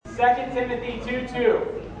2 Timothy 2:2.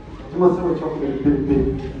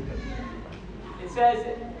 It says,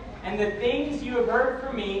 "And the things you have heard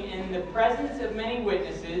from me in the presence of many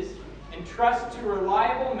witnesses, entrust to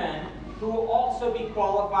reliable men who will also be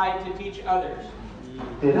qualified to teach others."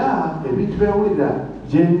 Era ebintu byawulira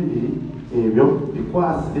gyendi ebyo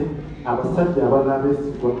bikwase abasajja abalala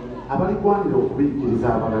beesigwa abaligwanira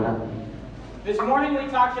okubiyigiriza abalala. This morning we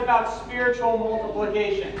talked about spiritual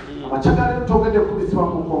multiplication. Amachagale twogedde ku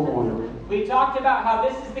bisibwamu kw'omwoyo. We talked about how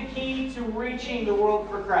this is the key to reaching the world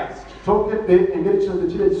for Christ. Twogedde engeri kino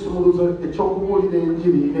kiri ekisumuluzo ekyokubuulira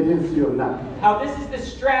enjiri eri ensi yonna. How this is the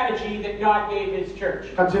strategy that God gave His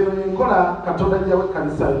church. Kati eno y'enkola Katonda gyawa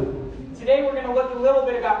ekkanisa ye. Today we're going to look a little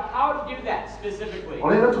bit about how to do that specifically.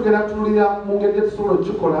 Olero tugenda kutunulira mu ngeri gyetusobola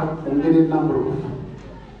okukikola mu ngeri ennambulukufu.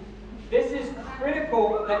 This is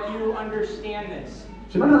critical that you understand this.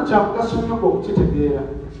 Kino nno kya mugaso nnyo okukitegeera.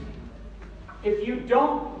 If you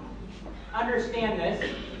don't understand this,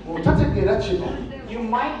 bw'otategeera kino you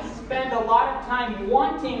might spend a lot of time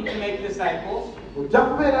wanting to make disciples, ojja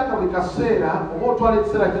kubeera nga buli kaseera oba otwala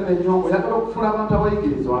ekiseera kino ennyo oyagala okufuula abantu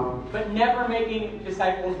abayigirizwa but never making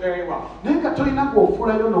disciples very well. naye nga tolina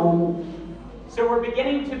gweofuulayo n'omu. So we're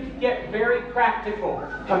beginning to get very practical.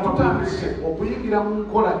 Katutandise okuyigira mu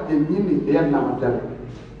nkola ennyini eyannamaddala.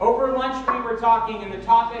 Over lunch we were talking and the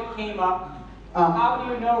topic came up, how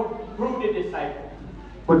do you know who to disciple?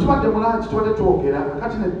 Bwe tubadde mu langi tubadde twogera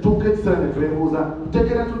kati ne tutuuka ekiseera ne twebuuza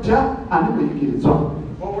tutegeera tutya ani muyigirizwa.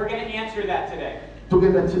 Well, we're going to answer that today.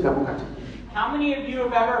 Tugenda kiddamu kati. How many of you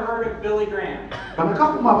have ever heard of Billy Graham?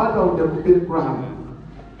 Bameka ku mabaali bawudde ku Billy Graham.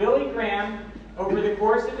 Billy Graham, over the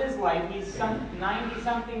course of his life, he's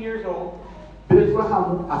 90-something years old, Billy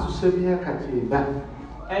Graham asusse emyaka 90.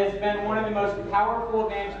 has been one of the most powerful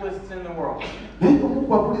evangelists in the world. naye omu ku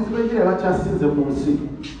babulizi b'enjiri abakyasinze mu nsi.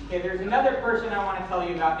 Okay, there's another person I want to tell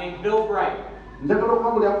you about named Bill Bright. Njagala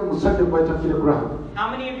okubabulira ku musajja gwayita Billy Graham. How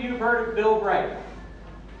many of you have heard of Bill Bright?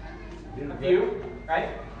 A few, right?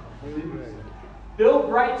 Bill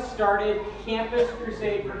Bright started Campus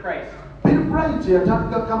Crusade for Christ. Bill Bright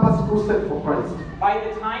yatandika Campus Crusade for Christ. By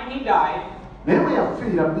the time he died, naye bwe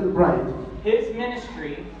yafiira Bill Bright his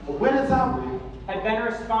ministry obuweereza bwe had been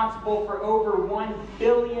responsible for over 1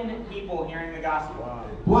 billion people hearing the gospel.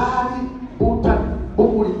 bwali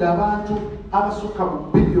bubuulidde abantu abasukka mu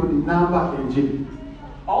biliyoni namba enjiri.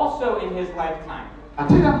 Also in his lifetime,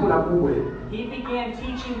 ate era mu bulamu bwe he began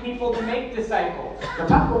teaching people to make disciples.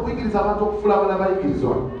 yatandika okuyigiriza abantu okufuula abala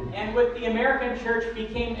bayigirizwa. And with the American church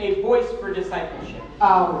became a voice for discipleship.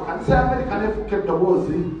 awo kanisa ya Amerika neefuuka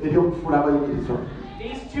eddoboozi ery'okufuula abayigirizwa.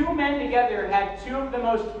 These two men together had two of the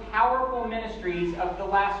most powerful ministries of the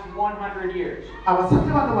last 100 years.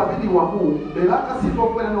 abasajja bano babiri wamu be bakasinga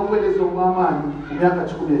okubeera n'obuweereza obw'amaanyi mu myaka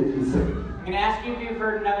 10 egiyise. I'm going to ask you if you've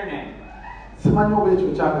heard another name. simanyi oba ekyo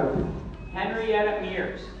kyagadde. Henrietta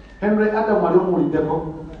Mears. Henry Adam wali omuwuliddeko?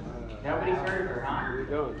 Nobody's heard of her, huh?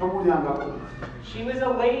 tomulyangako. She was a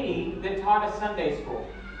lady that taught a Sunday school.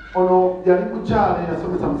 ono yali mukyala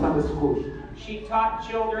yasomesa mu Sunday school. She taught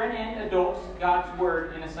children and adults God's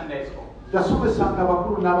Word in a Sunday school. yasomesanga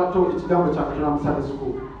abakulu n'abato ekigambo kya Katonda mu Sunday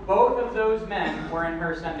school. Both of those men were in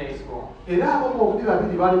her Sunday school. era abo bombi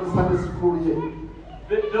babiri bali mu Sunday school ye.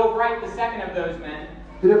 Bill Bright, the second of those men,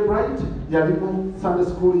 Bill Bright yali mu Sunday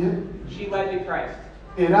school ye. she led to Christ.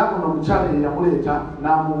 era ono omukyala ye yamuleeta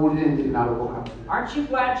n'amubuulira enjiri n'alokoka. Aren't you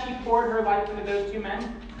glad she poured her life into those two men?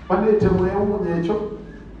 banne temwewuunya ekyo.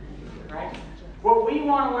 Right? What we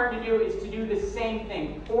want to learn to do is to do the same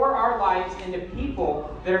thing. Pour our lives into people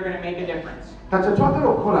that are going to make a difference. kati twagala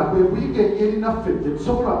okukola kwe kuyiga engeri naffe gye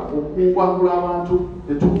tusobola okuwangula abantu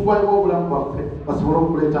ne tukuwayo obulamu bwaffe basobole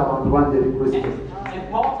okuleeta abantu bangi eri Kristo.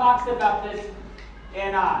 And Paul talks about this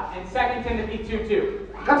in 2 Timothy 2:2.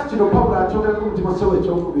 kati kino Pawulo akyogerako mu Timoseewo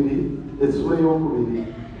ekyokubiri essula ey'okubiri.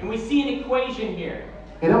 And we see an equation here.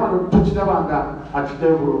 era wano tukiraba nga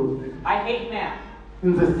akiddayo bulungi. I hate math,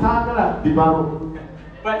 nze saagala bibalo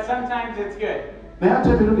but sometimes it's good. naye ate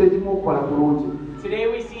emirundi egimu okukola bulungi. Today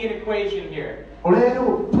we see an equation here.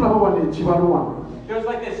 olwaleero tulaba wano ekibalo wano. There's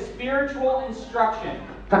like a spiritual instruction.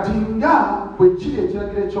 kati nga bwe kiri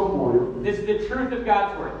ekiragiro eky'omwoyo. This is the truth of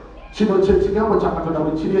God's Word. kino kye kigambo kya Katonda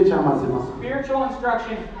bwe kiri eky'amazima. Spiritual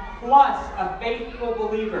instruction plus a faithful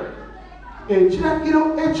believer. ekiragiro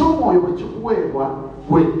eky'omwoyo bwe kikuweebwa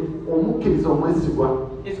gwe omukkiriza omwesigwa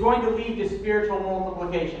is going to lead to spiritual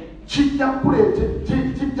multiplication. kijja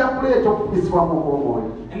kuleeta okukubisibwamu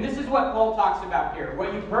okw'omwoyo. And this is what Paul talks about here.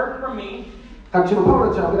 What you've heard from me, kati kino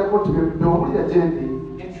Pawulo kyagerako nti byowulira gye ndi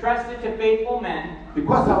entrusted to faithful men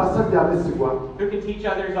bikwasa abasajja abeesigwa who can teach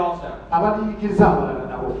others also. abaliyigiriza abalala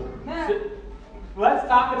nabo. Let's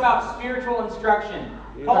talk about spiritual instruction.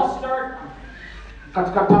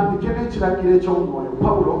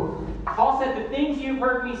 Paul said, the things you've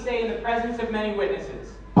heard me say in the presence of many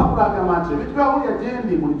witnesses.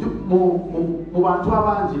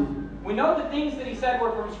 We know the things that he said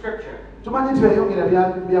were from Scripture. And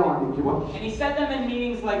he said them in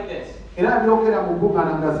meetings like this.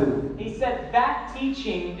 He said that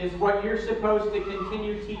teaching is what you're supposed to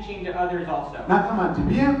continue teaching to others also.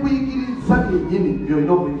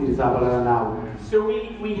 So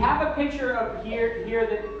we have a picture of here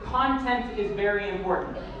that content is very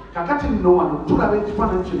important.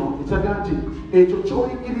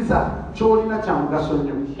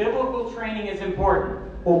 Biblical training is important.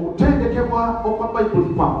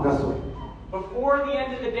 Before the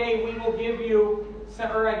end of the day, we will give you,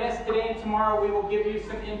 or I guess today and tomorrow, we will give you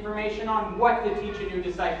some information on what to teach a new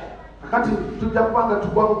disciple.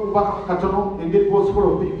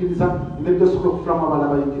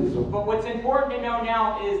 But what's important to know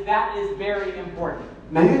now is that is very important.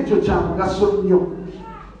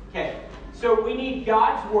 Okay, so we need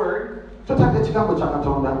God's Word,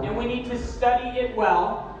 and we need to study it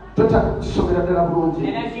well.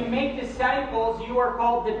 And as you make disciples, you are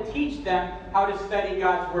called to teach them how to study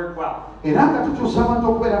God's Word well.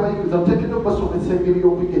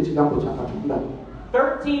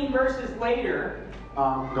 13 verses later,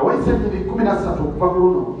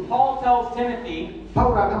 Paul tells Timothy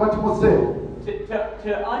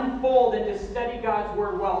to unfold and to study God's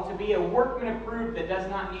Word well, to be a workman approved that does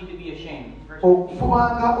not need to be ashamed.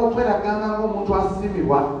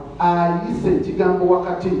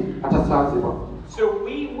 So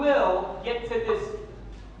we will get to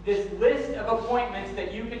this list of appointments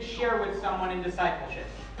that you could share with someone in discipleship.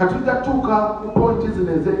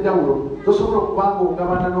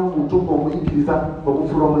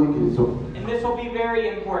 And this will be very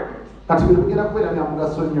important.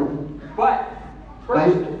 But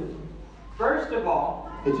first of all,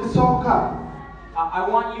 I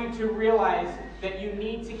want you to realize that you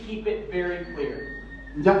need to keep it very clear.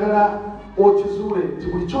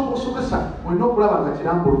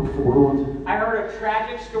 I heard a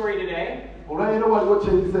tragic story today.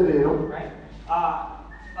 Right?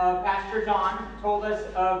 Pastor John told us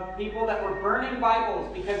of people that were burning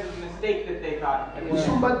Bibles because of a mistake that they thought.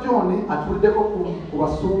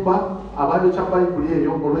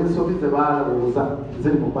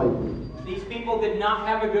 These people did not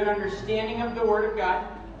have a good understanding of the Word of God.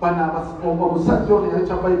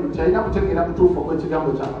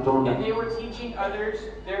 And they were teaching others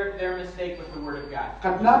their mistake with the Word of God.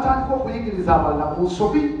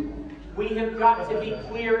 We have got to be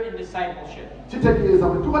clear in discipleship.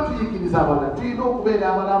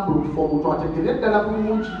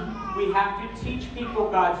 We have to teach people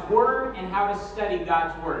God's Word and how to study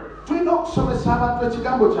God's Word.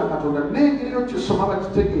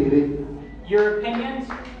 Your opinions,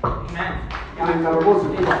 amen.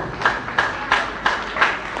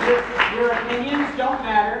 Your opinions don't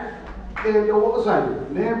matter.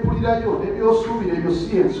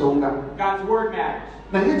 God's Word matters.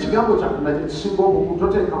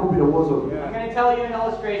 I'm going to tell you an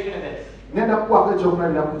illustration of this.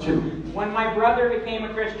 When my brother became a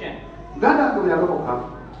Christian,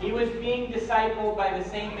 he was being discipled by the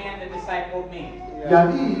same man that discipled me.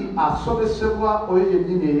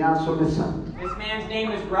 This man's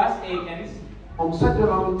name is Russ Akins.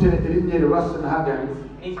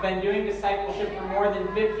 He's been doing discipleship for more than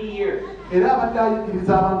 50 years.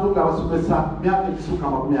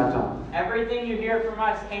 Everything you hear from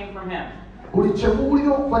us came from him.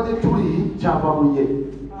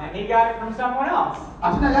 And he got it from someone else.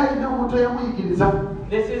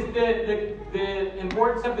 This is the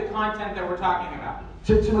importance of the content that we're talking about.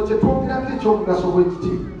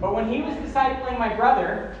 But when he was discipling my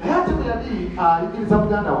brother,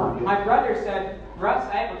 my brother said, Russ,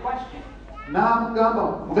 I have a question.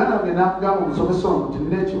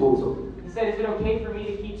 He said, is it okay for me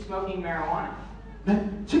to keep smoking marijuana?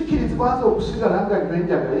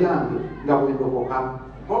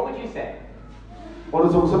 What would you say?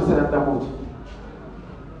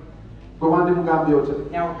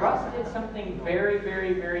 Now, Russ did something very,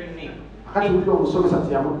 very, very unique.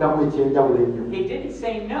 He didn't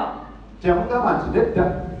say no.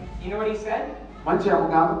 You know what he said?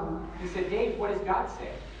 He said, Dave, what does God say?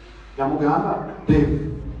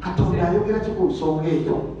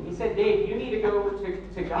 He said, Dave, you need to go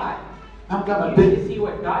to God. You need to see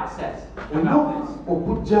what God says about this.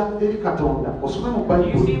 Do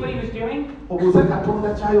you see what he was doing?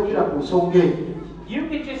 You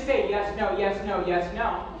could just say yes, no, yes, no, yes,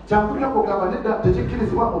 no.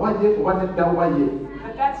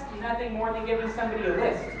 But that's nothing more than giving somebody a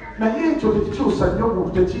list. naye ekyo tekikyusa nnyo omuntu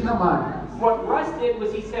tekirina maanyi. What Russ did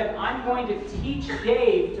was he said, I'm going to teach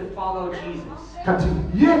Dave to follow Jesus. Kati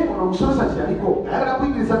ye ono omusomesa kyeyaliko ayagala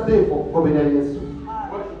kuyigiriza Dave okugoberera Yesu.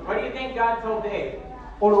 What do you think God told Dave?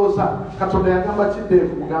 Olowooza Katonda yagamba ki Dave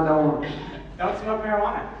muganda wono? Don't smoke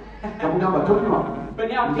marijuana. Yamugamba tonywa. But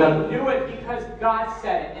now Dave knew it because God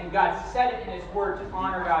said it, and God said it in His Word to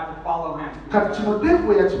honor God, to follow Him. Kati kino Dave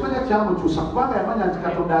bwe yakimanya kyamukyusa kubanga yamanya nti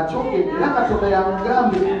Katonda akyogedde era Katonda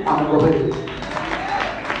yamugambye amugoberere.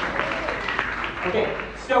 Okay,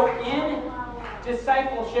 so in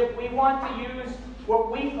discipleship, we want to use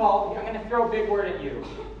what we call, I'm going to throw a big word at you,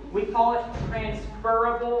 we call it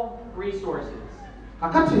transferable resources.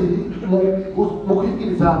 Kakati mu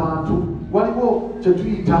kuyigiriza abantu waliwo kye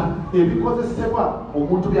tuyita ebikozesebwa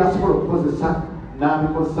omuntu by'asobola okukozesa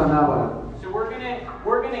n'abikozesa n'abalala. So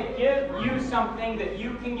we're gonna give you something that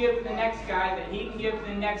you can give the next guy, that he can give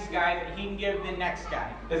the next guy, that he can give the next guy.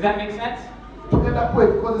 Does that make sense? Tugenda kuwa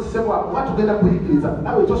ebikozesebwa oba tugenda kuyigiriza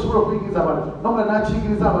nawe tosobola okuyigiriza abalala n'omulala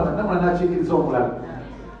n'akiyigiriza abalala n'omulala n'akiyigiriza omulala.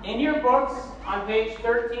 In your books on page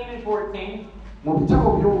 13 and 14, mu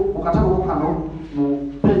bitabo mu katabo kano mu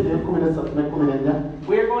peegi 13 ne 14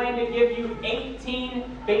 we're going to give you 18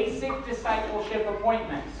 basic discipleship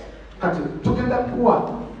appointments. Kati tugenda kuwa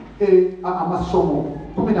amasomo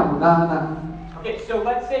 18. Okay, so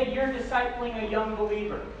let's say you're discipling a young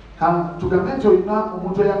believer. Tugambe nti olina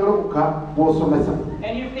omuntu ayagala okukka bw'osomesa.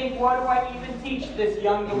 And you think, what do I even teach this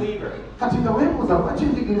young believer? Kati nga weebuuza lwaki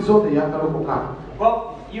njigiriza ono eyagala okukka?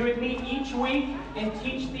 Well, you would meet each week and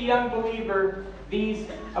teach the young believer these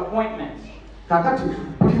appointments. Kakati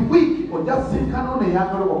buli wiiki ojja kusinkana ono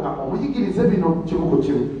eyagala okukka omuyigirize bino kimu ku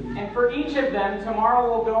kimu. And for each of them, tomorrow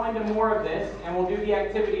we'll go into more of this, and we'll do the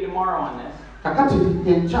activity tomorrow on this. Kakati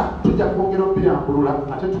enkya tujja kwongera okubirambulula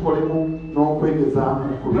ate tukolemu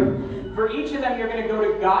n'okwegezaamu ku bino. For each of them, you're going to go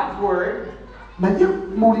to God's Word. Naye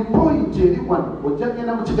muli pointi eri wano ojja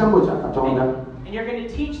kgenda mu kigambo kya Katonda. And you're going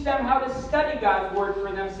to teach them how to study God's Word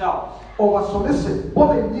for themselves. Obasomese bo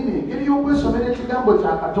bennyini engeri y'okwesomera ekigambo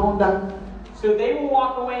kya Katonda. So they will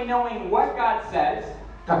walk away knowing what God says.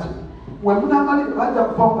 Kati we munaamalira bajja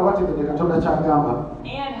kuvaawo nga bategedde Katonda ky'agamba.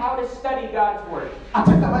 And how to study God's Word.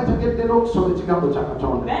 Ate nga bategedde n'okusoma ekigambo kya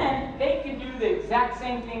Katonda. Then they can do the exact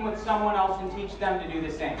same thing with someone else and teach them to do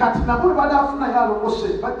the same. Kati nabo bwe banaafunayo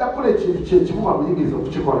alongose bajja kukola ekintu kyekimu bamuyigiriza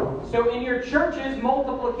okukikola. So in your churches,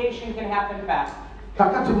 multiplication can happen fast.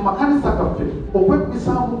 Kakati mu makanisa gaffe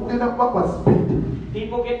okwekubisaamu kugenda kuba kwa sipiidi.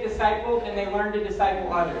 People get discipled and they learn to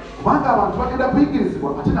disciple others. Kubanga abantu bagenda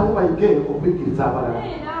kuyigirizibwa ate nabo bayige okuyigiriza abalala.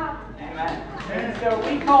 Amen. And so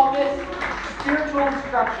we call this spiritual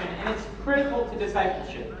instruction, and it's critical to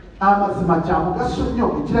discipleship. Amazima kya mugaso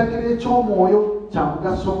nnyo ekiragiro eky'omwoyo kya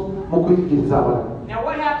mugaso mu kuyigiriza abalala. Now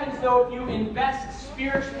what happens though if you invest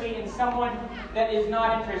spiritually in someone that is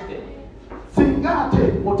not interested? Singa ate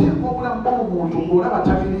oteeka obulamu bw'omuntu ng'olaba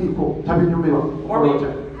tabiriiko tabinyumirwa.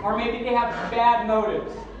 Or maybe they have bad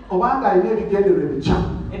motives. Obanga alina ebigendererwa ebikya.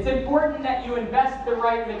 It's important that you invest the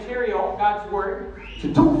right material, God's Word.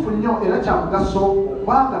 Kituufu nnyo era kya mugaso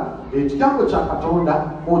okubanga ekigambo kya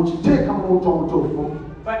Katonda okiteeka mu muntu omutuufu.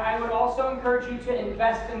 But I would also encourage you to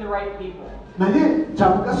invest in the right people. Naye kya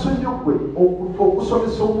mugaso nnyo gwe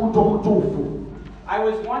okusomesa omuntu omutuufu. I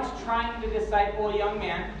was once trying to disciple a young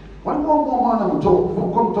man Waliwo omwana muto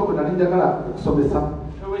omuvubuka omuto gwe nali njagala okusomesa.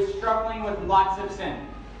 who was struggling with lots of sin.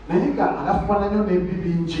 Naye nga alafuwana nnyo n'ebibi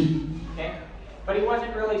bingi. Okay? But he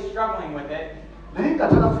wasn't really struggling with it. Naye nga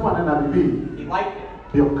talafuwana na bibi He liked it.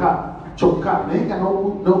 kyokka naye nga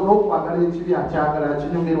n'okwagala ekibi akyagala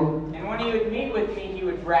akinyumirwa. And when he would meet with me, he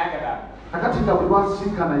would brag about it. Kakati nga bwe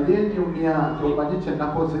lwasinkana yeenyumya omanyi kye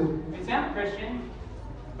nakoze. He said, I'm a Christian,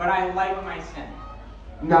 but I like my sin.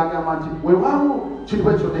 Ng'agamba nti weewaawo kiri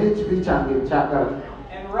bwe kyo naye ekibi kyange nkyagala.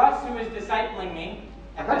 And Russ, who was discipling me,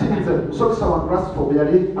 Kakati nze musomesa wa Rasfo bwe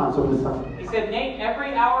yali ansomesa. he said, Nate,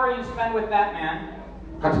 every hour you spend with that man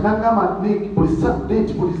Kati n'agamba Nick buli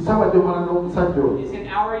ssaawa gy'omala n'omusajja oyo. is an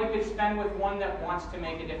hour you could spend with one that wants to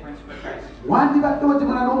make a difference for Christ. Wandibadde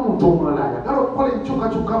ogimala n'omuntu omulala ayagala okukola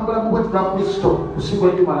enkyukakyuka mu bulamu bwe twa Kristo kusinga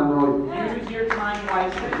ogimala n'oyo. Use your time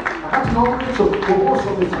wisely. Kakati n'obulekyo oba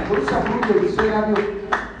osomesa kozesa bulungi ebiseera byo.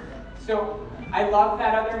 So, I love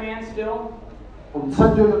that other man still.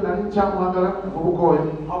 Omusajja oyo nali nkyamwagala omuvubuka oyo.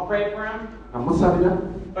 I'll pray for him. Namusabira.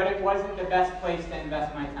 But it wasn't the best place to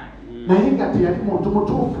invest my time. Naye nga teyali muntu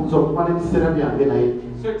mutuufu nze okumala ebiseera byange naye.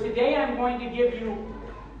 So today I'm going to give you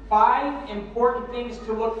 5 important things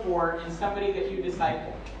to look for in somebody that you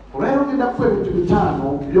disciple. Olwaleero ngenda kufa ebintu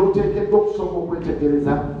 5 by'oteekeddwa okusooka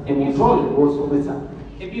okwetegereza omuntu oyo gw'osomesa.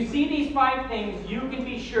 If you see these 5 things, you can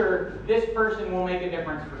be sure this person will make a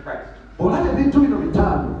difference for Christ. Olaba ebintu bino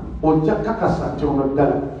bitaano ojja kakasa nti ono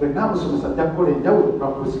ddala bwe naamusomesa ajja kukola enjawulo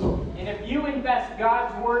lwa Kristo. And if you invest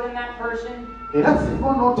God's word in that person, Era singa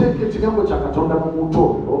onooteeka ekigambo kya Katonda mu muntu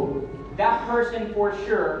oyo, that person for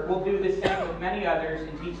sure will do the same with many others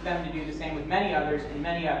and teach them to do the same with many others and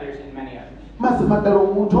many others and many others. mazima ddala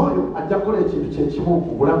omuntu oyo ajja kukola ekintu kyekimu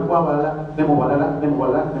mu bulamu bw'abalala ne mu balala ne mu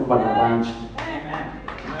balala ne mu balala bangi. Amen.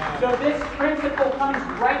 So this principle comes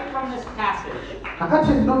right from this passage.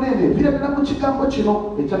 Kakati ennono eno eviira ddala mu kigambo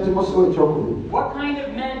kino ekya Timoseewo ekyokubiri. What kind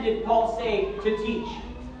of men did Paul say to teach?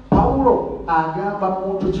 Pawulo agamba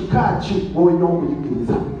muntu kika ki bw'olina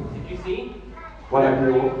okuyigiriza. Did you see? What Whatever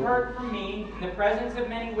have you- you've heard from me in the presence of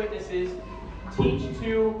many witnesses, teach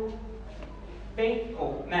to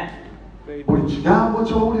faithful men. Buli kigambo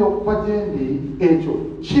ky'owulira okuva gye ndi ekyo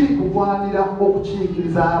kiri kugwanira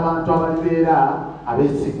okukiyigiriza abantu abalibeera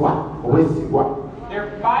abeesigwa obwesigwa. There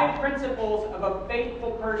are 5 principles of a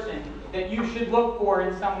faithful person that you should look for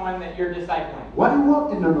in someone that you're discipling. Waliwo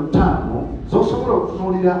ennono ttaano z'osobola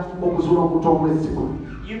okutunuulira okuzuula omuntu omwesigwa.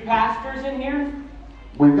 You pastors in here,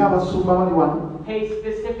 Mwe ng'abasumba bali wano pay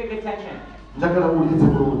specific attention. njagala muwulirize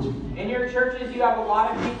bulungi. In your churches, you have a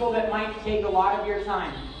lot of people that might take a lot of your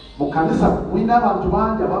time. Mu kanisa mulina abantu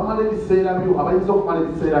bangi abamala ebiseera byo abayinza okumala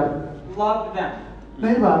ebiseera byo Love them,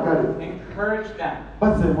 naye baagale encourage them,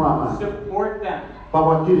 bazzeemu amaanyi support them,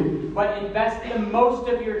 bawagire but invest the most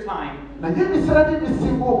of your time naye ebiseera bye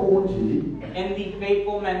ebisinga obungi in the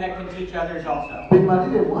faithful men that can teach others also.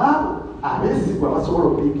 bimalire mu abo abeesigwa basobola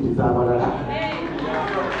okuyigiriza abalala.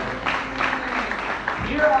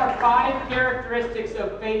 Here are 5 characteristics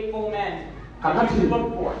of faithful men that you should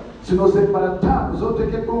look for. Zino ze bbala ttaano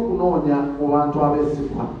z'oteekeddwa okunoonya mu bantu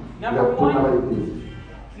abeesigwa nga Katonda bayigiriza.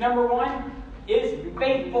 Number 1 is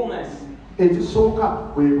faithfulness. Ekisooka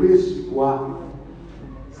bwe bwesigwa.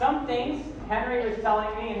 Some things Henry was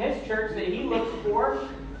telling me in his church that he looks for.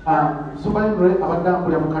 Sumayinule abadde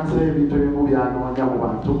ampulira mu kanisa y'ebintu ebimu byanoonya mu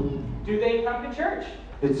bantu. Do they come to church?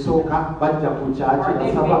 Ekisooka bajja ku kyaki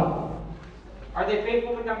basaba Are they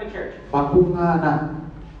faithful to come to church? bakuŋŋaana.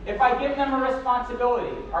 If I give them a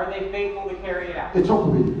responsibility, are they faithful to carry it out?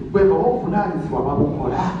 Ekyokubiri bwe baba obuvunaanyizibwa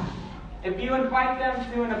babukola. If you invite them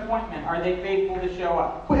to an appointment, are they faithful to show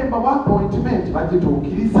up? Bwe baba appointment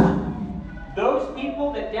bagituukiriza. Those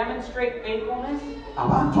people that demonstrate faithfulness,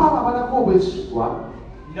 Abantu abo abalaga obwesigwa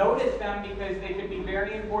notice them because they could be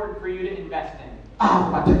very important for you to invest in.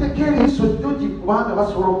 abo bategeka eriiso jjogi kubanga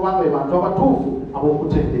basobola okuba nga be bantu abatuufu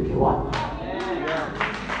ab'okutendekebwa.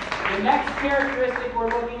 The next characteristic we're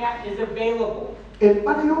looking at is available.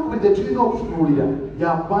 Ebbala y'okubiri gye tulina okutunuulira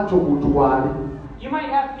yakuba nti omuntu waali. You might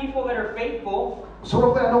have people that are faithful. Osobola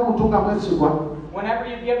okubeera n'omuntu nga mwesigwa Whenever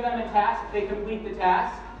you give them a task, they complete the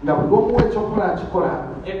task. nga buli lw'omuwa ekyokukola akikola.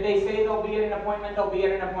 If they say they'll be at an appointment, they'll be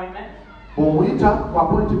at an appointment. Bw'omuyita ku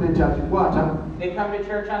appointment akikwata. They come to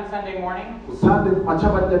church on Sunday morning. Ku Sande ku makya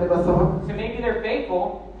bajja ne basaba. So maybe they're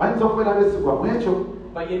faithful, Bayinza okubeera beesigwa mu ekyo.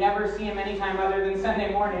 but you never see them anytime other than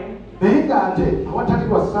Sunday morning. Naye ng'ate awatali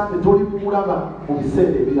lwa Sande toli kumulaba mu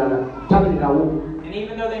biseera ebirala tabeerawo. And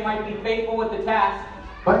even though they might be faithful with the task,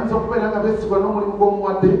 Bayinza okubeera nga beesigwa n'omulimu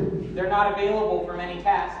gw'omuwadde. they're not available for many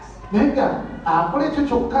tasks. Naye nga akola ekyo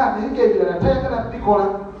kyokka naye ng'ebirala tayagala bikola.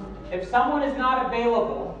 If someone is not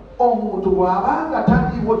available, Omuntu bw'abanga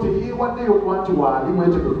taliiwo teyeewaddeyo kuba nti waali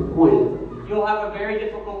mwetegefu kuweera. you'll have a very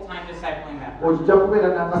difficult time discipling them. Ojja kubeera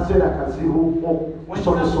n'akaseera kazibu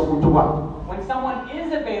okusomesa omuntu bwaffe. When someone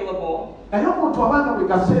is available, Naye omuntu abanga bwe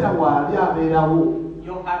kaseera waali abeerawo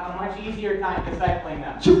you'll have a much easier time discipling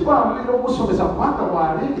them. kikwamulira omusomesa kubanga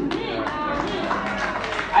waali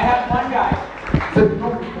I have one guy zenna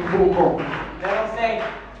omuvubuko that'll say,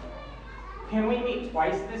 "Can we meet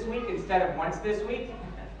twice this week instead of once this week?"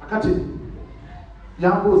 akati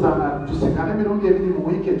yambuuza nga tusikane emirundi ebiri mu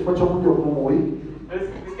wiiki ekifo ky'omundi okumu mu wiiki.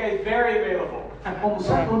 This guy's very available.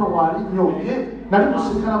 Omusajja ono waali nnyo ye nali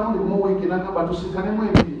musikana mundi mu wiiki nagamba tusikanemu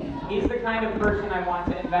ebiri. He's the kind of person I want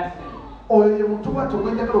to invest in. Oyo ye muntu bw'atyo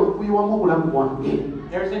gwe njagala okuyiwamu obulamu bwange.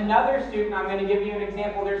 There's another student, I'm going to give you an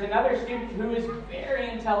example. There's another student who is very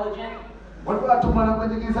intelligent. Waliwo ate omulala gwe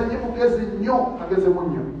njigiriza ye mugezi nnyo agezemu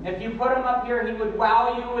nnyo. If you put him up here, he would wow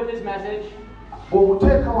you with his message,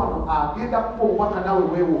 Bw'omuteeka wano agenda kuba obubaka nawe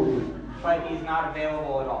weewuulire. but he's not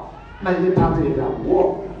available at all. Naye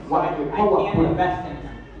tabeerawo. So I can't invest in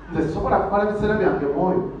him. Nze sobola kumala biseera byange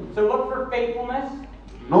mwoyo. So look for faithfulness,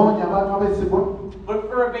 Noonya abantu abeesigwa. look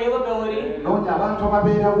for availability. Noonya abantu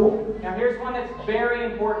ababeerawo. Now here's one that's very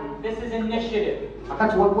important. This is initiative.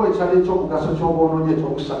 Akati waliwo ekyalo ekyomugaso ky'oba onoonye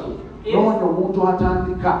ekyokusatu. Noonya omuntu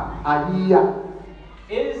atandika ayiiya.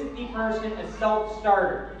 Is the person a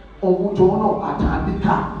self-starter? omuntu ono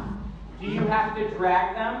atandika Do you have to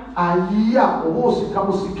drag them? ayiya oba osika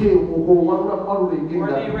musike okuwalula mwalula Or are they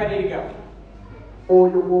engenda ready to go?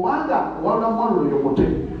 oyo bwobanga owalula mwalula oyo mute.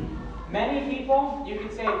 Many people, you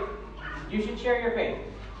could say, you should share your faith.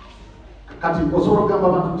 Kati osobola okugamba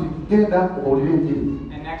abantu nti genda obuulire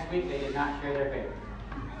enjiri, And next week they did not share their faith.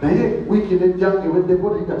 naye wiiki nejja eweddeko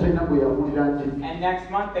nga talina gwe yabuulira njiri, And next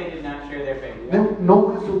month they did not share their faith.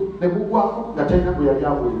 n'omwezi ne gugwako nga talina gwe yali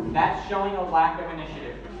abuulira. That's showing a lack of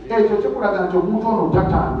initiative. Ekyo kikulaga nti omuntu ono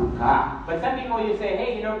tatandika. But some people you say,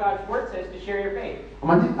 hey, you know God's word says to share your faith.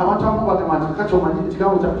 Omanyi abantu abamu bagamba nti kati omanyi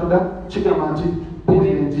ekigambo kya Katonda kigamba nti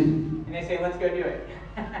buulira enjiri, And they say, let's go do it.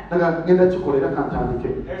 naga genda kikolera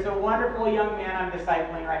kantandike. There's a wonderful young man I'm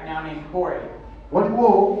discipling right now named Corey. Waliwo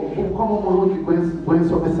omuvubuka omulungi gwe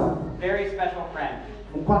nsomesa, Very special friend.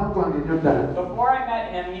 mukwano gwange nnyo ddala. Before I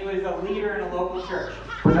met him, he was a leader in a local church.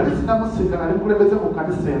 Bwe nali sinnamusinga nali mukulembeze mu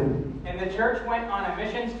kanisa emu, And the church went on a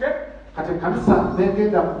missions trip. kati kanisa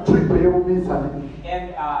negenda ku trip ey'obuminsani.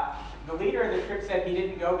 And the leader of the trip said he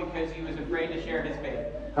didn't go because he was afraid to share his faith.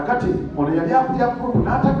 Kakati ono yali akulira gurupu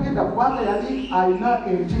n'atagenda kubanga yali alina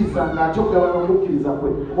entiisa ng'akyogera n'okukkiriza kwe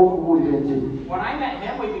oba okubuulira enjiri. When I met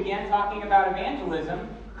him, we began talking about evangelism.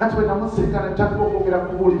 Kati bwe namusinga netandika okwogera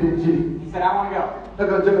kubuulira enjiri, He said, I want to go.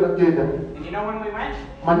 njagala njagala kugenda. And you know when we went?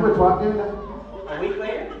 Manyi bwe twagenda A week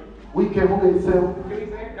later? wiiki emu ng'eyiseewo, 2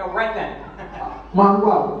 weeks later? No, right then.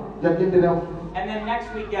 mangu awo yagenderawo. And then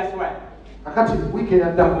next week, guess what? Kakati wiiki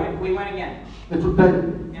eyaddako We went again. ne tuddayo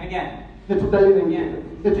And again. ne tuddayo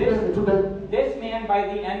ne tuddayo. This man, by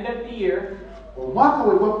the end of the year, Omwaka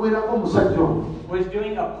we gwaggwerako omusajja ono was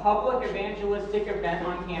doing a public evangelistic event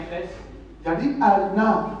on campus yali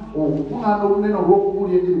alina okukuŋŋaana olunene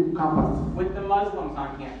olw'okubuulira enjiri ku kampasi with the Muslims on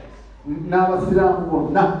campus, n'abasiraamu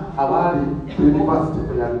bonna abaali ku yunivasite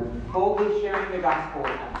kwe yali, boldly sharing the gospel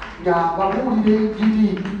with them. ng'ababuulira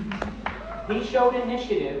enjiri. He showed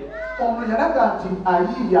initiative, Ono yalaga nti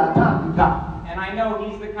ayiiya atandika, and I know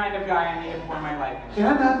he's the kind of guy I needed for my life.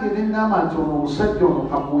 era nange ne ŋŋamba nti ono omusajja ono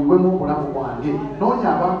kamuyiwemu obulamu bwange, noonya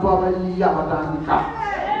abantu abayiiya abatandika.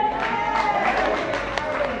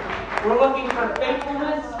 We're looking for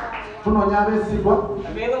faithfulness, Tunoonya abeesigwa,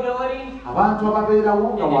 availability, abantu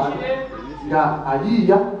ababeerawo nga initiative, nga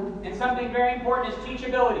ayiiya, and something very important is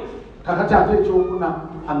teachability. kakati ate ekyokuna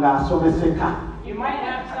ng'asomeseka. You might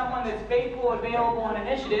have someone that's faithful, available, and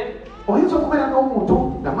initiative, Oyinza okubeera n'omuntu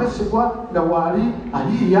nga mwesigwa nga waali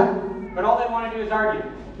ayiiya but all they want to do is argue.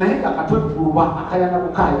 naye nga katwegguluba akayana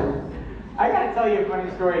bukaaya. I got to tell you a funny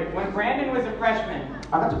story. When Brandon was a freshman,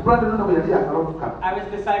 Akati Brandon ono bwe yali akalofuka, I was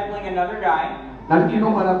discipling another guy, nali nina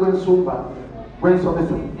omwana gw'ensumba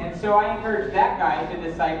gw'ensomesa, and so I encouraged that guy to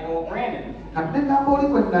disciple Brandon. kati ne ngamba oli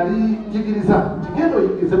gwe nali njigiriza nti genda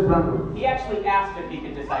oyigirize Brandon. He actually asked if he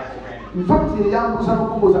could disciple Brandon. In fact ye yambuuza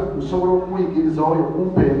n'okumbuuza nsobola okumuyigiriza oyo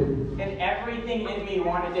kumpeera. And everything in me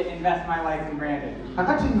wanted to invest my life in Brandon.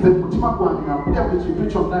 Kakati nze mu mutima gwange nga mpulya buli kintu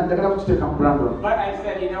kyonna njagala kukiteeka mu Brandon. But I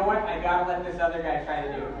said, you know what? I got to let this other guy try to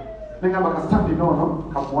do it. Ne ngamba kasitandi noono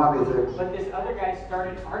kamuwagezeeko. But this other guy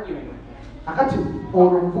started arguing with me. Kakati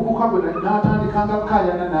ono omuvubuka gwe n'atandikanga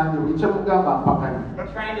kukaayana nange buli kye mugamba mpakanya.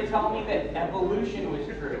 Trying to tell me that evolution was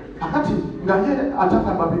true. Kakati nga ye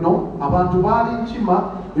atagamba bino abantu baali nkima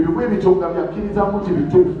ebigwa ebitooga byakkirizamu nti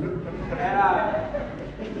bituufu. And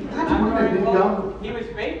Kakati mulina I'm going, eddinga well, he was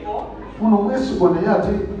faithful. ono omwesigwa naye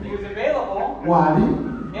ate He was available. waali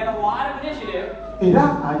He had a lot of initiative. era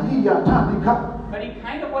ayiiya atandika But he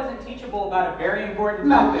kind of wasn't teachable about a very important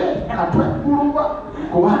naye topic. katwegguluba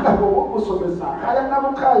kubanga bw'oba okusomesa akayana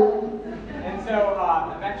bukaayani. And so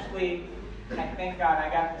eventually, I thank God I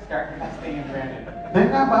got to start investing in Brandon. Ne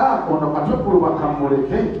ngamba ono katwegguluba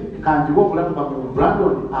kamuleke kanjiwa obulamu bwange mu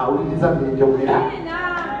Brandon awuliriza byenjogera.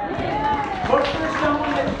 Look for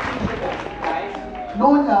someone that's teachable, guys.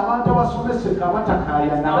 Noonya abantu abasomeseka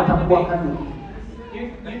abatakaayana abatakwakanya.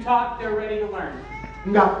 You talk, they're ready to learn.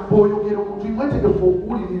 Nga bw'oyogera omuntu mwetegefu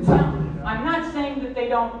okuwuliriza. I'm not saying that they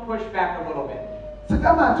don't push back a little bit.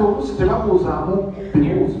 Sigamba nti oluusi tebabuuzaamu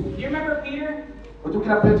bibuuzo. Do you remember Peter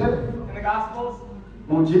Ojjukira Peetero in the Gospels?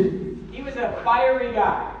 mu Njiri? He was a fiery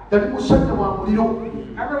guy. Yali musajja wa muliro.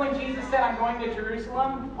 Remember when Jesus said, I'm going to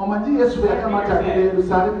Jerusalem? Omanyi Yesu bwe yagamba nti agenda e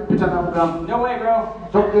Yerusaalemi, Peter n'amugamba No way, bro.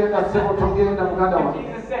 togenda ssebo togenda muganda And wange.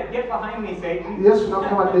 Jesus said, get behind me, Satan. Yesu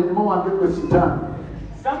n'amugamba dda ennyuma wange gwe Sitaani.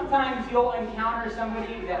 Sometimes you'll encounter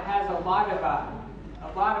somebody that has a lot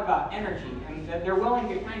of energy and that they're willing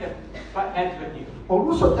to kind of butt heads with you.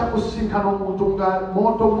 Oluusi ojja kusisinkana omuntu nga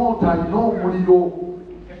mooto alina omuliro.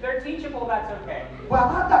 If they're they're teachable, that's okay.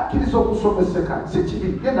 bw'abanga akkiriza okusomeseka si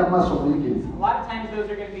kibi genda mu maaso muyigiriza. A lot of times those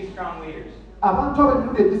are going to be strong leaders. Abantu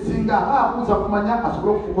ab'emirundi egisinga abuuza kumanya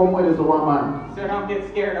asobole okufuuka omuweereza ow'amaanyi. So don't get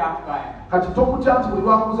scared off by it. Kati tokutya nti buli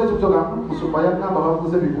lwakubuuza ekyo kyoga musumba yagamba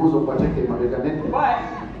babuuza ebibuuzo kubateeka emabega nedde. But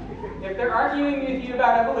if they're arguing with you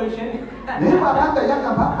about evolution, naye bw'abanga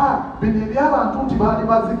yagamba bino eby'abantu nti baali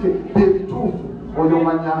bazike bye bituufu oyo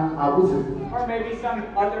omanya abuze. or maybe some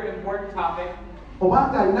other important topic,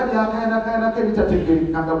 obanga alina byakayanakayanako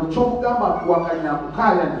ebitategerekeka nga buli kyomugamba akuwakanya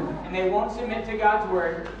akukaayanya and they won't submit to God's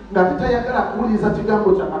word, nga titayagala kuwuliriza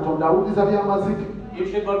kigambo kya Katonda awuliriza by'amazike, you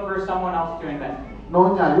should look for someone else to invest.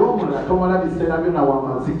 noonyayo omulala tomala biseera byonna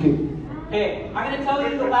w'amazike. Okay, I'm going to tell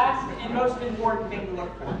you the last and most important thing to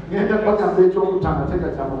look for. ngenda bagamba ekyomutanga tega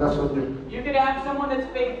kya mugaso nnyo. You could have someone that's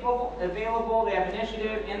faithful, available, they have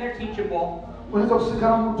initiative, and they're teachable. oyinza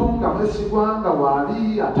okusigala omuntu nga mwesigwa nga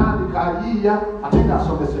waali atandika ayiiya ate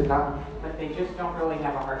ng'asomeseka, But they just don't really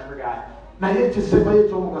have a heart for God. naye ekisembayo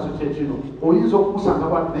ekyomugaso kye kino oyinza okumusanga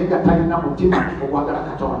bwati naye nga talina mutima ogwagala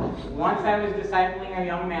Katonda. Once I was discipling a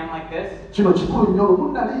young man like this, kino kikulu nnyo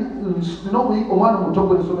olumu nali omwana omuto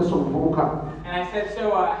gwe nsomesa omuvubuka and I said, so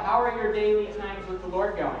how are your daily times with the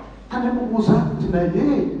Lord going? kanemubuuza nti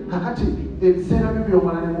naye kakati ebiseera byo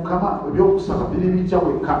byomala ne Mukama ebyokusaba biri bijja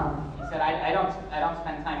wekka. He said, I don't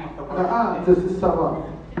spend time with the Lord.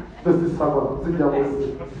 nze sisaba zijja bwezi.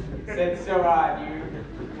 Said, so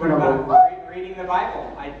what about reading the Bible?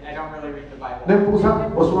 I don't really read the Bible.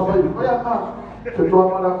 Nebuuza osoma Bayibuli oyaka ffe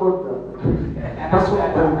twamalako dda And I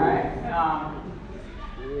said, all right,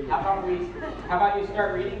 how about you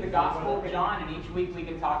start reading the Gospel of John, and each week we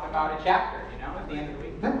can talk about a chapter, at the end of the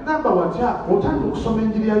week. negamba watya otandika okusoma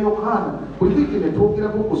enjiri ya Yokaana buli wiiki ne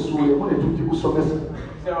twogerako okusuulemu ne tugikusomesa.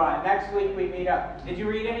 So next week we meet up. Did you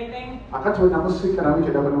read anything? akati we namusiika na wiiki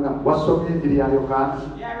eddagano wasomye enjiri ya Yokaana?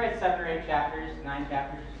 Yeah, I read 7 or 8 chapters, 9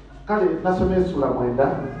 chapters. kale nasoma essula 9.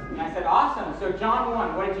 And I said, awesome. So John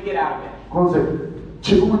 1, what did you get out of it? konze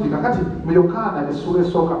kirungi kakati mu Yokaana essula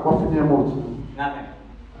esooka wafunyemu ki? Nothing.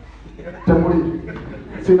 temuli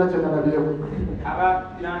sirina kye nalabyeko. How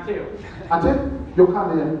about John 2? ate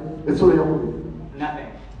Yokaana essula eyokubiri Nothing.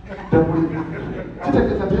 temuli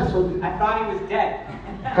kitegeeza teyasomye. I thought he was dead.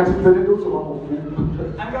 kati nze nedusoma mufu.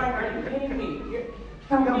 I'm going, are you kidding me? You're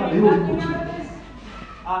Come on, getting you- nothing out of this?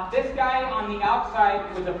 This guy on the outside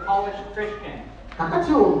was a polished Christian.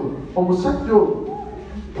 kakati ono omusajja ono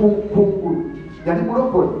kungulu yali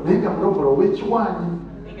mulokole naye nga mulokole ow'ekiwaanyi.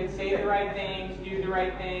 He could say the right things, do the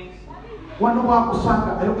right things. wano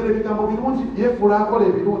bwakusanga ayogera ebigambo birungi yeefuula akola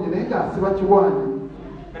ebirungi naye ng'asiba kiwaanyi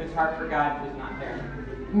But his heart for God was not there.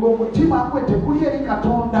 ng'omutima gwe teguli eri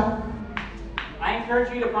Katonda. I encourage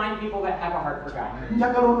you to find people that have a heart for God.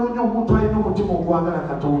 njagala onoonye omuntu alina omutima ogwagala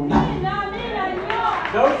Katonda.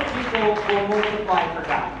 Those people will multiply for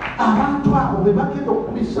God. abantu abo be bagenda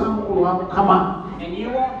okubisaamu ku lwa Mukama And you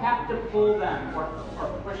won't have to pull them or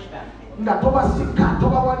push them. nga tobasika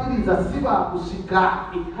tobawaliriza si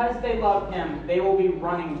baakusika. Because they love Him, they will be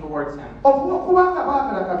running towards Him. olw'okubanga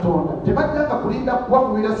baagala Katonda tebajjanga kulinda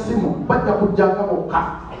kubagulira simu bajja kujjanga bokka.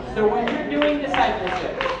 So when you're doing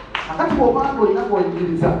discipleship, akati bw'obanga olina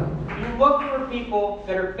gw'oyigiriza you look for people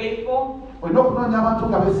that are faithful, olina okunoonya abantu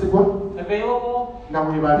nga beesigwa available, nga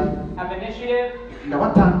mwebali have initiative, nga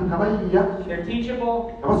batandika bayiiya they're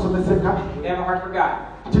teachable, nga basomeseka they have a heart for God.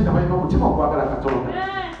 ate nga balina omutima ogwagala Katonda.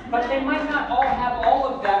 But they might not all have all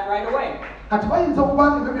of that right away. kati bayinza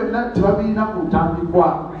okubanga ebyo byonna tebabiina ku ntandikwa.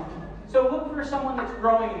 So look for someone that's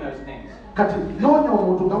growing in those things. kati noonya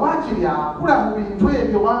omuntu nga waakiri akula mu bintu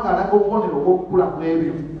ebyo wanga alaga obubonero obw'okukula mu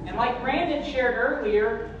ebyo. And like Brandon shared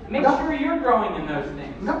earlier, make sure you're growing in those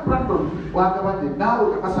things. nga Brandon bwagabadde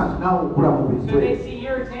naawe kakasa nti naawe okula mu bintu So they ebyo see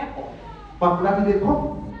your example.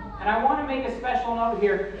 bakulabireko. And I want to make a special note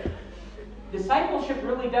here. Discipleship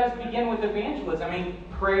really does begin with evangelism. I mean,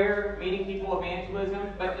 prayer, meeting people, evangelism.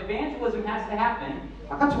 But evangelism has to happen.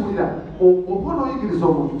 akati wulira oba n'oyigiriza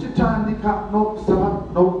omuntu kitandika n'okusaba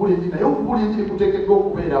n'okugula enjiri naye okugula enjiri kuteekeddwa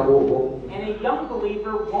okubeerawo obwo. And a young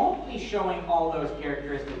believer won't be showing all those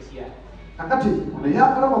characteristics yet. kakati naye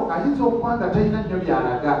akalabo ayinza okuba nga talina nnyo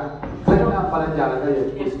byalaga talina mbala gyalaga If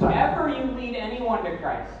yekrista. ever you lead anyone to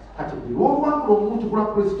Christ, kati bwe olwangula omuntu kula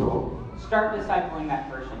Kristo start discipling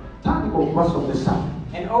that person. tandika okubasomesa.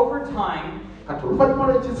 And over time, kati oluvannyuma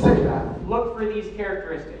lw'ekiseera look for these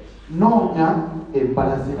characteristics. noonya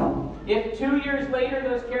embala zino. If 2 years later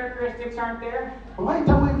those characteristics aren't there,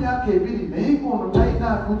 obayitamu emyaka ebiri naye ng'ono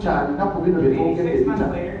talina kukyalina ku bino bye maybe twogedde 6 months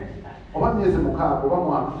ebita later, oba myezi 6 oba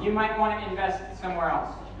mwaka, you might want to invest somewhere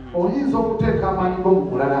else. oyinza okuteeka amaanyi go mu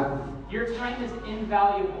mulala. Your time is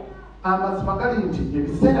invaluable. amazima gali nti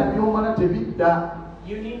ebiseera by'omala tebidda.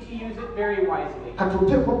 You need to use it very wisely. Kati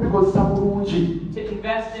oteekwa okubikozesa bulungi. To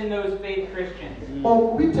invest in those faith Christians.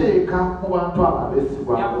 Okubiteeka mu bantu abo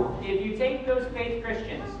abeesigwa. Now, if you take those faith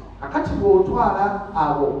Christians, akati bw'otwala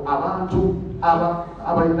abo abantu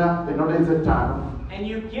abalina ennole ez'ettaano, and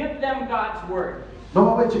you give them God's word,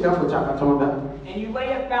 n'obawa ekigambo kya Katonda, and you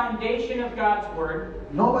lay a foundation of God's word,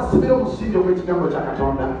 n'obasibira omusingi ogw'ekigambo kya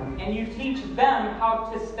Katonda, and you teach them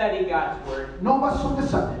how to study God's word,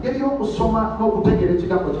 n'obasomesa engeri y'okusoma n'okutegeera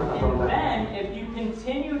ekigambo kya Katonda, and then if you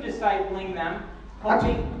continue discipling them,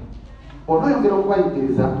 kati onoyongera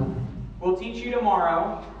okubayigiriza, we'll teach you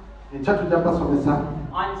tomorrow. enkya tujja basomesa.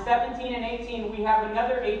 On 17 and 18, we have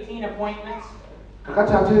another 18 appointments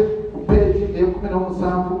kakati ate ku peegi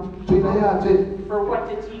ey'okuminamusanvu tulinayo ate for what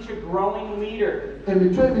to teach a growing leader.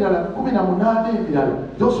 emitwe emirala 18 emirala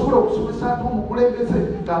gy'osobola okusomesa ate omukulembeze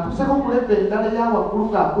ng'atuuseko omulembe endala eyawaggulu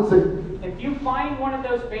ng'akuze. If you find one of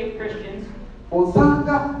those faith Christians,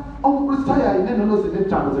 osanga omukristaayo alina ennono zino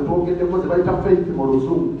ettaano ze twogeddeko ze bayita faith mu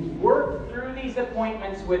luzungu. work through these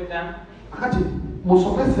appointments with them. kakati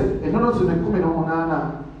musomese ennono zino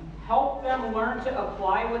 18. Help them learn to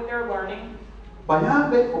apply what they're learning.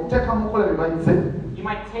 bayambe okuteeka mu nkola bye bayize. You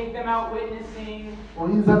might take them out witnessing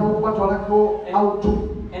oyinza n'okubatwalako autu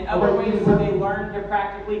and other ways where they learn to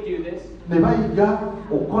practically do this. ne bayiga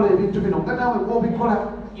okukola ebintu bino nga naawe gw'obikola.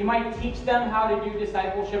 You might teach them how to do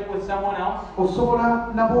discipleship with someone else. osobola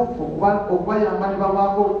nabo okubayamba ne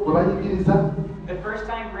babaako bwe bayigiriza. The first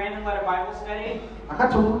time Brandon led a Bible study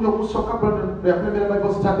akati omulundi ogusooka bwe yakulembera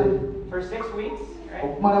bible study for 6 weeks, right?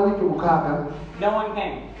 okumala wiiki 6 No one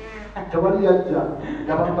came. tewali yajja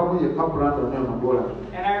yabangamu yekka Brandon onogola.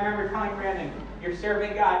 And I remember telling Brandon, "You're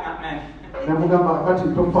serving God, not men." ne mugamba kakati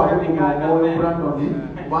tofaayo kumwoyo Brandon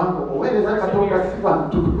kubanga oweereza Katonda si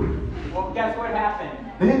bantu. Well, guess what happened?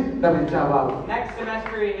 naye ndaba ekyabaawo. Next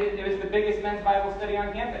semester, it was the biggest men's Bible study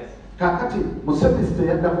on campus. kakati mu semesita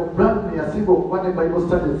eyaddako Brandon yasinga okuba ne bible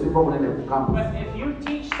study esinga obunene ku campus. But if you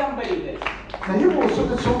teach somebody this, naye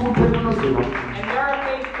bw'osomesa omuntu ennono zino and they're a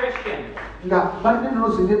faith Christian, nga balina ennono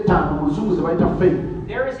zino ettaano mu luzungu ze bayita faith,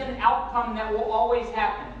 there is an outcome that will always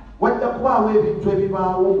happen. wajja kubaawo ebintu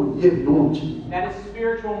ebibaawo mu ye ebirungi. That is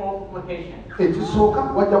spiritual multiplication. ekisooka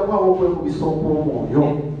wajja kubaawo okwekubisa okw'omwoyo.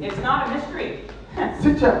 It's not a mystery.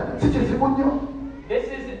 si kizibu nnyo. This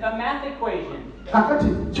is a math equation. kakati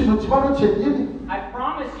kino kibalo kyennyini. I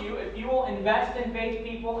promise you, if you will invest in faith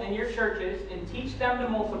people in your churches and teach them to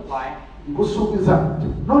multiply, nkusuubiza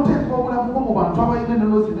n'oteeka obulamu bwo mu bantu abalina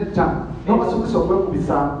ennono zino ettaano n'obasomesa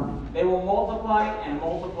okwekubisaamu. they will multiply and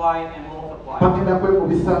multiply and multiply. bagenda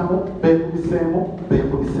kwekubisaamu beekubiseemu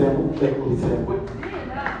beekubiseemu beekubiseemu.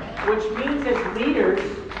 Which means as leaders,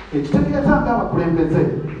 ekitegeeza ng'abakulembeze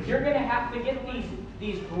you're going to have to get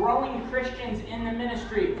these growing Christians in the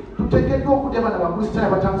ministry. tuteekeddwa okudya bana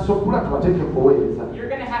bakristaayo batandise okula tubateeke kuweereza. You're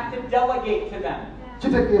going to have to delegate to them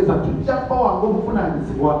kitegeeza tujja kubawanga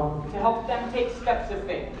obuvunaanyizibwa to help them take steps of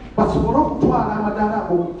faith. basobole okutwala amadaala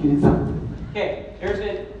ag'okukkiriza. Okay, there's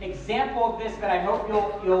an example of this that I hope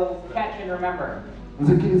you'll catch and remember.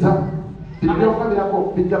 nzikiriza bino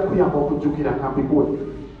byokulabirako bijja kuyamba okujjukira kambikuwe.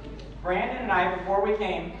 Brandon and I, before we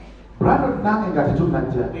came, Brandon nange nga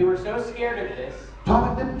tetunnajja we were so scared of this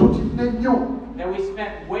twabadde tutidde nnyo that we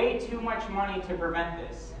spent way too much money to prevent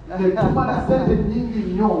this. ne tumala sente nnyingi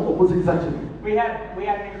nnyo okuziyiza kino. We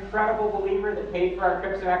had an incredible believer that paid for our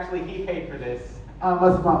trips, so actually he paid for this.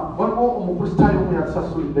 amazima waliwo omukristaayo omu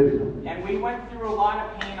yatusasulidde bino. And we went through a lot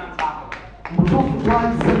of pain on top of it. mutuufu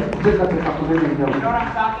twayise kuteekateeka kunene You know nnyo. what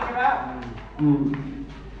I'm talking about?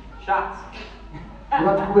 Shots. ne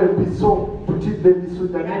batukuba empiso tutidde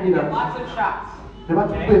emisujja We had to get n'ebirala lots of shots. ne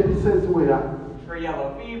batukuba empiso eziwera For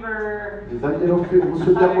yellow fever. ezalyerofe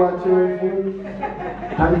omusujja gwa kyenvu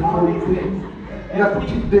talifoidi nga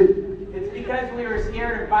tutidde. It's because we were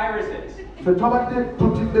scared of viruses. ffe twabadde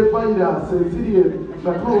tutidde vayirasi eziri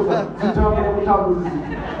nga tulowooza zitambula butambuzi.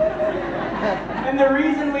 And the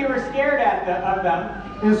reason we were scared of them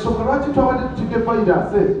ensonga lwaki twabadde tutidde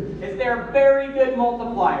vayirasi is they're very good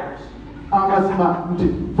multipliers. amazima nti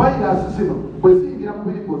vayirasi zino bwe ziyingira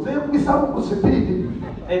mubiri gwo zeekubisamu ku sipiidi.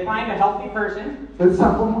 They find a healthy person.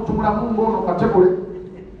 ezisanga omuntu mulamu ng'ono katekule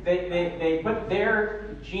They put their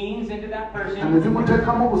genes into that ne person,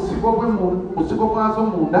 zimuteekamu obusigo bwazo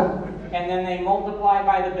munda. and then they multiply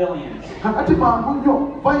by the billions. kakati mangu nnyo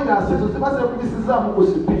vayirasi ezo ziba zeekubisizaamu ku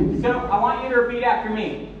sipiidi. So I want you to repeat after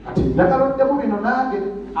me. kati njagala oddemu bino nange.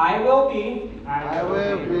 I will be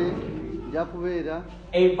nja kubeera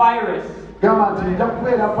a virus gamba nti nja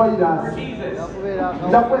kubeera for vayirasi. Jesus. nja kubeera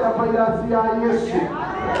nja kubeera vayirasi ya yesu.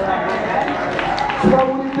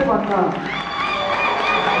 kibawulira muwulidde banna.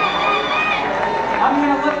 I'm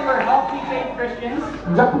going to look for healthy faith Christians.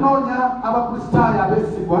 Nja kunoonya abakristaayo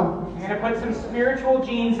abeesigwa. I'm going to put some spiritual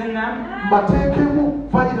genes in them. Mbateekemu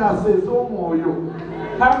vayirasi ez'omwoyo.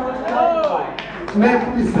 Come with the Holy Fire.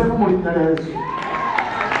 Neekubiseemu mu linnya lya Yesu.